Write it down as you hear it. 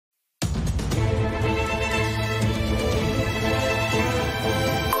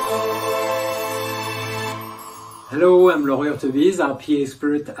Hello, I'm Dummies, RPA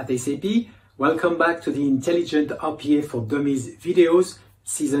expert at SAP. Welcome back to the Intelligent RPA for Dummies videos,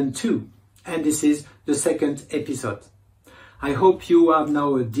 Season 2. And this is the second episode. I hope you have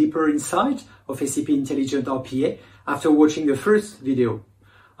now a deeper insight of SAP Intelligent RPA after watching the first video.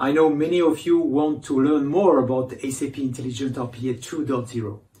 I know many of you want to learn more about SAP Intelligent RPA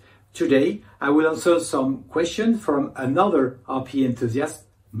 2.0. Today, I will answer some questions from another RPA enthusiast,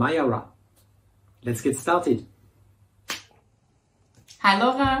 Mayara. Let's get started. Hi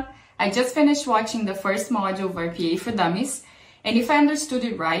Laura, I just finished watching the first module of RPA for Dummies, and if I understood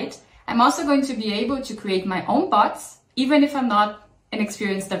it right, I'm also going to be able to create my own bots, even if I'm not an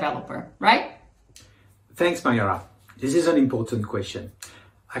experienced developer, right? Thanks, Mayara. This is an important question.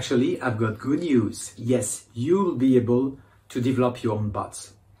 Actually, I've got good news. Yes, you'll be able to develop your own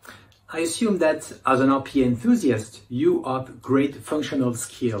bots. I assume that as an RPA enthusiast, you have great functional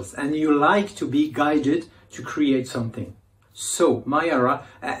skills and you like to be guided to create something. So, Mayara,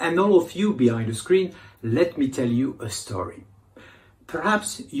 and all of you behind the screen, let me tell you a story.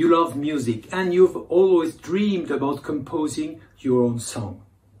 Perhaps you love music and you've always dreamed about composing your own song.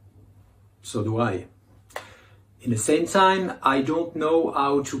 So do I. In the same time, I don't know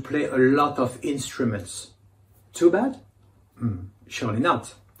how to play a lot of instruments. Too bad? Surely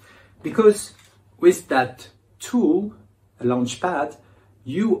not. Because with that tool, a launchpad,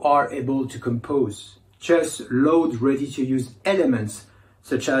 you are able to compose. Just load ready-to-use elements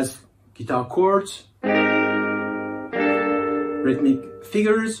such as guitar chords, rhythmic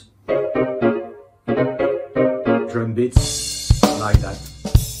figures, drum beats, like that,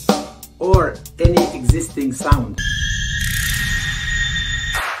 or any existing sound.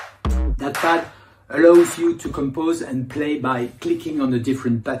 That pad allows you to compose and play by clicking on the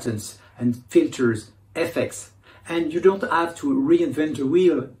different buttons and filters, effects, and you don't have to reinvent the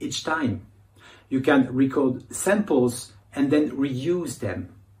wheel each time. You can record samples and then reuse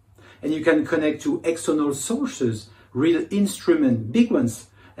them. And you can connect to external sources, real instruments, big ones,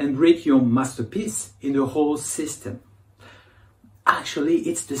 and break your masterpiece in the whole system. Actually,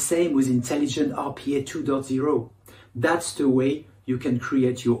 it's the same with Intelligent RPA 2.0. That's the way you can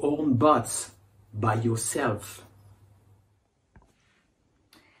create your own bots by yourself.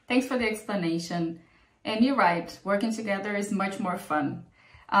 Thanks for the explanation. And you're right, working together is much more fun.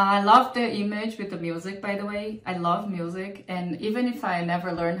 I love the image with the music, by the way. I love music, and even if I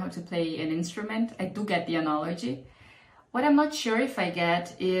never learn how to play an instrument, I do get the analogy. What I'm not sure if I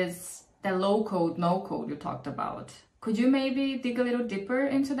get is the low code, no code you talked about. Could you maybe dig a little deeper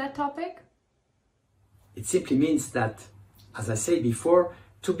into that topic? It simply means that, as I said before,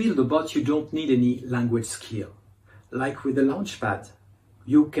 to build a bot you don't need any language skill. Like with the Launchpad,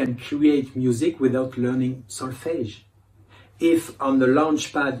 you can create music without learning solfège. If on the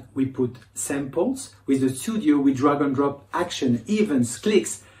Launchpad we put samples, with the studio we drag and drop action, events,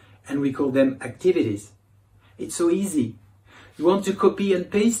 clicks, and we call them activities. It's so easy. You want to copy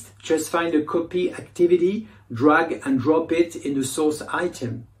and paste? Just find a copy activity, drag and drop it in the source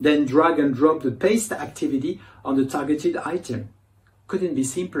item, then drag and drop the paste activity on the targeted item. Couldn't be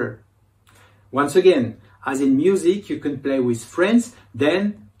simpler. Once again, as in music, you can play with friends,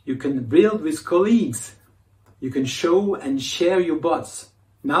 then you can build with colleagues. You can show and share your bots.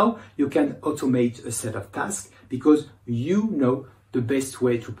 Now you can automate a set of tasks because you know the best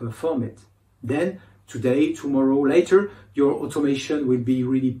way to perform it. Then today, tomorrow, later, your automation will be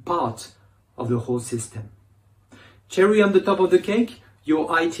really part of the whole system. Cherry on the top of the cake,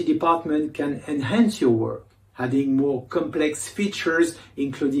 your IT department can enhance your work, adding more complex features,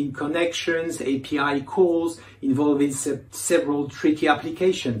 including connections, API calls, involving several tricky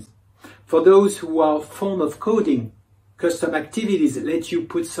applications. For those who are fond of coding, custom activities let you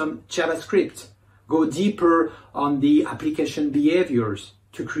put some JavaScript, go deeper on the application behaviors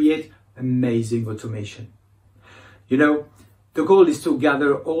to create amazing automation. You know, the goal is to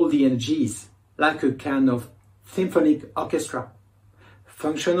gather all the energies, like a kind of symphonic orchestra.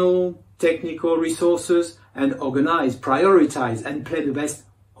 Functional, technical resources, and organize, prioritize, and play the best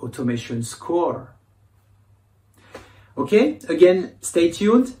automation score. Okay, again, stay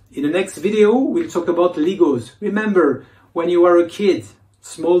tuned. In the next video, we'll talk about Legos. Remember, when you are a kid,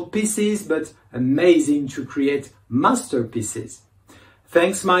 small pieces, but amazing to create masterpieces.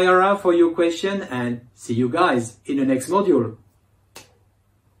 Thanks, Mayara, for your question, and see you guys in the next module.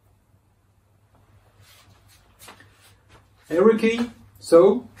 Hey, Ricky.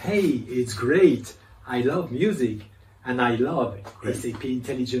 So, hey, it's great. I love music, and I love SAP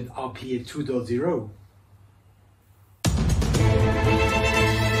Intelligent RPA 2.0.